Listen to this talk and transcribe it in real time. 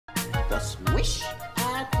wish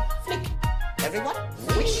and flick. Everyone,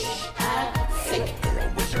 wish and flick. You're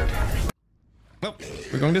a wizard. Nope,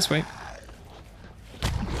 we're going this way.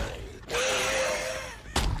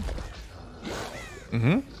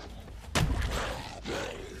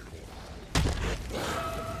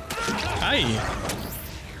 Hi.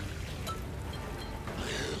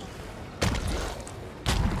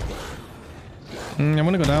 I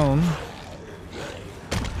want to go down.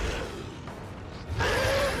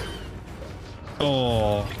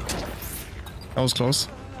 Oh, that was close.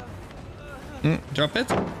 Drop it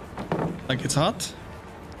like it's hot,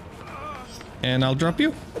 and I'll drop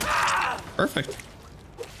you. Perfect.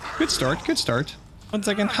 Good start. Good start. 1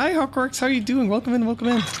 second. Hi, Hawkworks. How are you doing? Welcome in. Welcome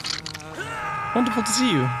in. Wonderful to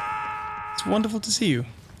see you. It's wonderful to see you.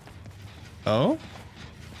 Oh,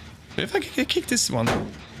 if I could kick this one.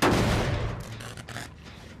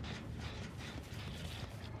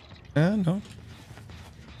 No.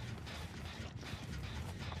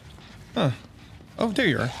 Huh. Oh, there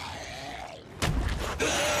you are.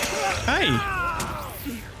 Hi.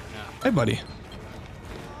 Hi, buddy.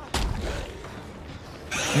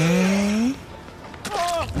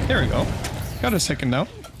 There we go. Got a second now.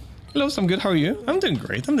 Hello, I'm good. How are you? I'm doing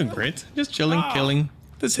great. I'm doing great. Just chilling, killing.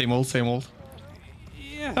 The same old, same old.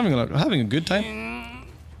 Having a good time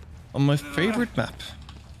on my favorite map.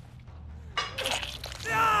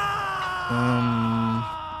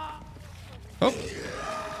 Oh.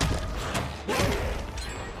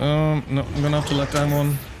 No, I'm gonna have to let that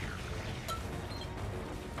one.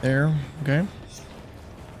 There. Okay.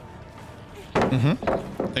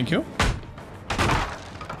 Thank you.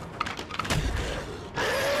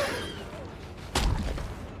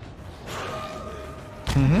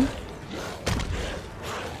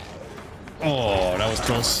 Oh, that was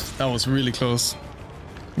close. That was really close.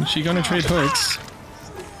 Is she gonna trade hooks?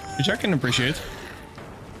 Which I can appreciate.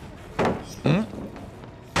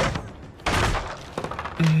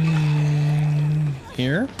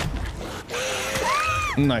 Here.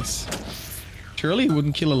 Nice. Surely he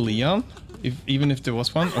wouldn't kill a Leon, even if there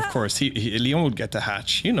was one. Of course, Leon would get the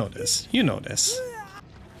hatch. You know this. You know this.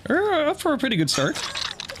 Up for a pretty good start.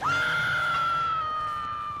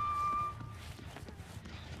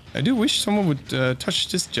 I do wish someone would touch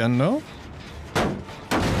this gen, though.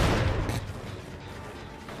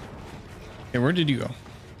 Okay, where did you go?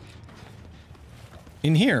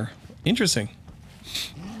 In here. Interesting.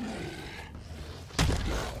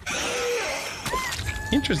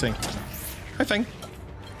 Interesting. Hi, Fang.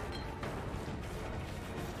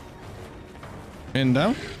 And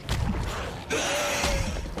down.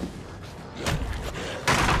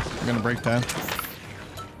 We're gonna break that.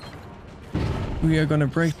 We are gonna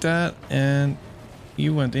break that, and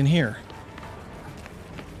you went in here.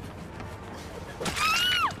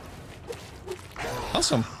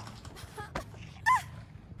 Awesome.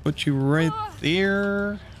 Put you right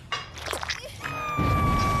there.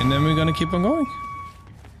 And then we're gonna keep on going.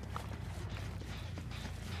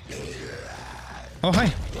 Oh,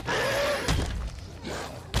 hi.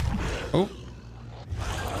 Oh.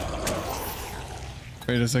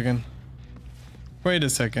 Wait a second. Wait a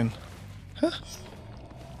second. Huh?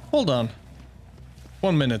 Hold on.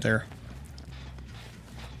 1 minute there.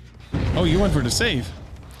 Oh, you went for the save.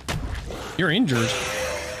 You're injured.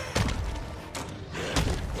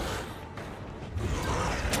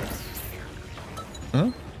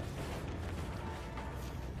 Huh?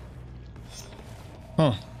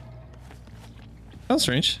 Huh. That's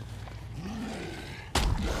strange.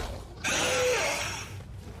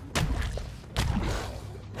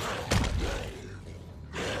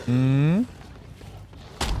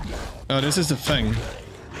 Oh, this is the thing.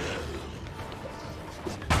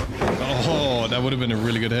 Oh, that would have been a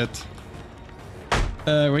really good hit.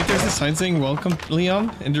 Wait, there's a sign saying welcome,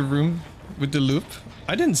 Leon, in the room with the loop.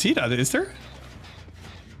 I didn't see that, is there?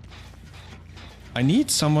 I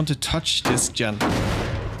need someone to touch this gen.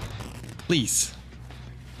 Please.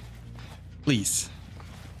 Please.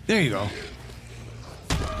 There you go.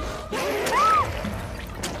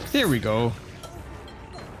 There we go.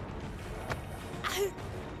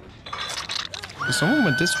 Someone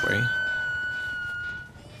went this way.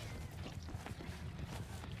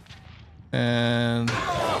 And...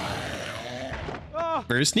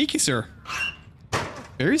 very sneaky, sir.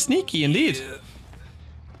 Very sneaky indeed. I'm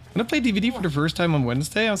gonna play DVD for the first time on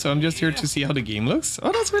Wednesday, so I'm just here to see how the game looks.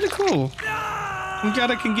 Oh, that's really cool. I'm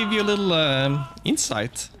glad I can give you a little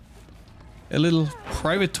insight. A little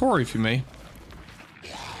private tour, if you may.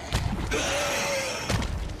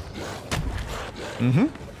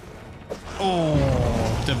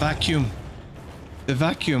 Oh, the vacuum. The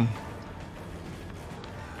vacuum.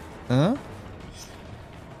 Huh?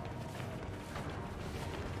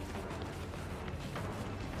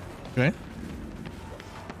 Okay.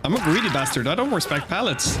 I'm a greedy bastard. I don't respect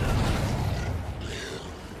pallets.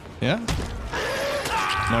 Yeah.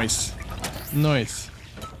 Nice. Nice.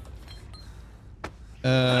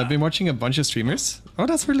 Been watching a bunch of streamers. Oh,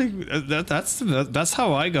 that's really... that's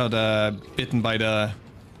how I got bitten by the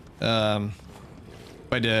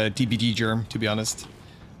DBD germ, to be honest.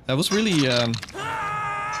 That was really...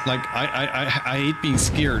 like, I hate being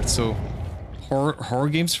scared, so... Horror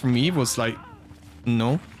games for me was like...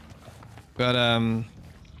 No. But,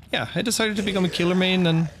 yeah, I decided to become a killer main,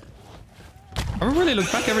 and... I haven't really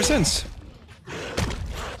looked back ever since.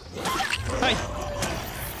 Hi!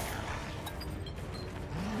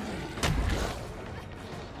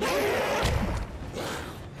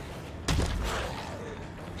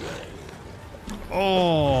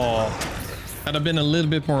 Oh, had I been a little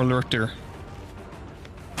bit more alert there.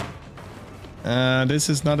 This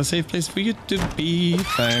is not a safe place for you to be,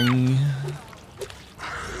 Fang.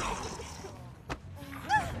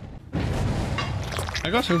 I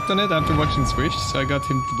got hooked on it after watching Switch, so I got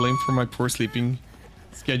him to blame for my poor sleeping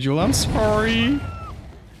schedule. I'm sorry.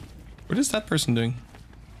 What is that person doing?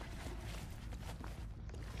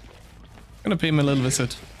 I'm gonna pay him a little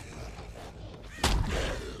visit.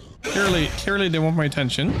 Clearly they want my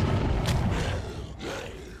attention.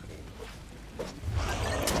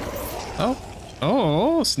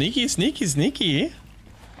 Oh, sneaky.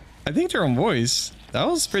 I think they're on voice. That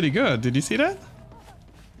was pretty good. Did you see that?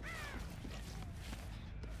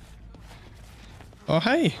 Oh,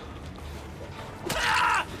 hey.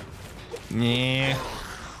 Yeah.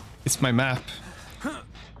 It's my map.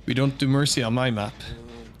 We don't do mercy on my map.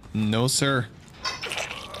 No, sir.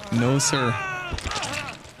 No, sir.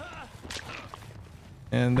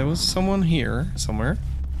 And there was someone here somewhere.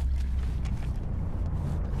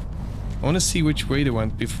 I want to see which way they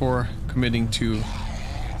went before committing to...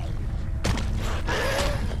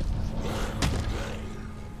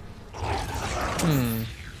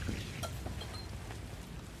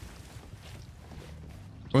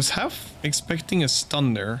 Was half expecting a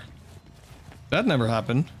stun there. That never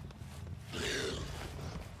happened.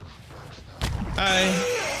 Hi.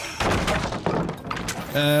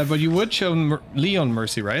 But you would show Leon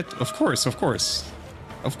mercy, right? Of course.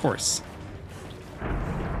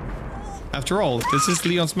 After all, this is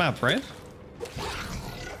Leon's map, right?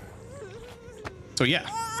 So yeah,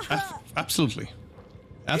 absolutely.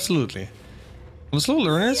 I'm a slow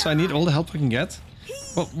learner, so I need all the help I can get.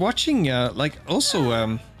 But watching, like,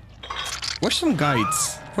 also, watch some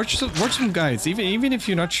guides. Watch some guides, even if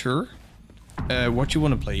you're not sure what you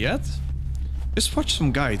want to play yet. Just watch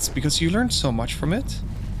some guides, because you learn so much from it.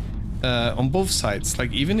 On both sides.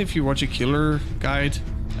 Like, even if you watch a killer guide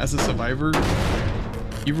as a survivor,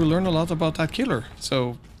 you will learn a lot about that killer.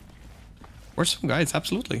 So, watch some guides,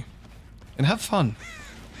 absolutely. And have fun.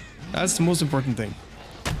 That's the most important thing.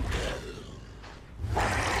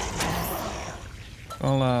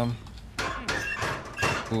 Well,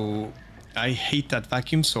 oh, I hate that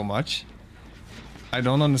vacuum so much. I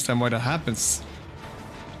don't understand why that happens.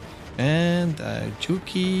 And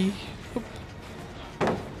Juki. Oop.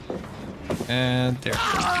 And there.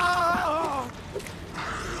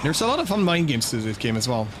 There's a lot of fun mind games to this game as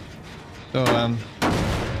well. So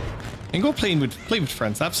and go play with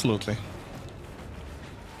friends, absolutely.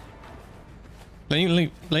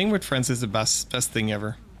 Playing with friends is the best thing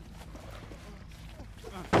ever.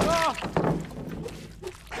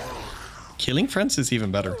 Killing friends is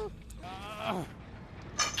even better.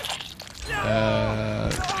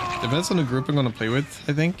 Depends on the group I'm gonna play with,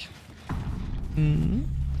 I think.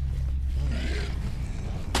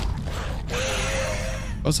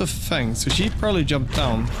 Also Fang, so she probably jumped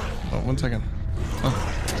down. Oh, 1 second. Oh.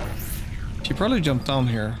 She probably jumped down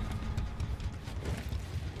here.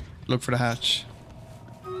 Look for the hatch.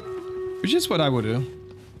 Which is what I would do.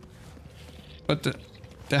 But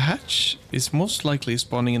the hatch is most likely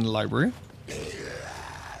spawning in the library.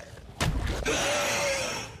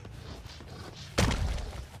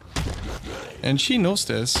 And she knows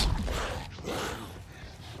this.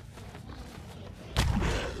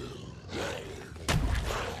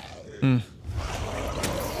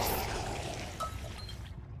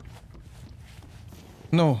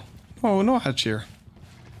 No hatch here.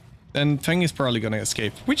 Then Feng is probably gonna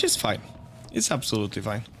escape, which is fine. It's absolutely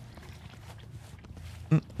fine.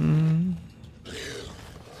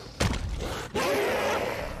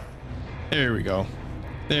 There we go.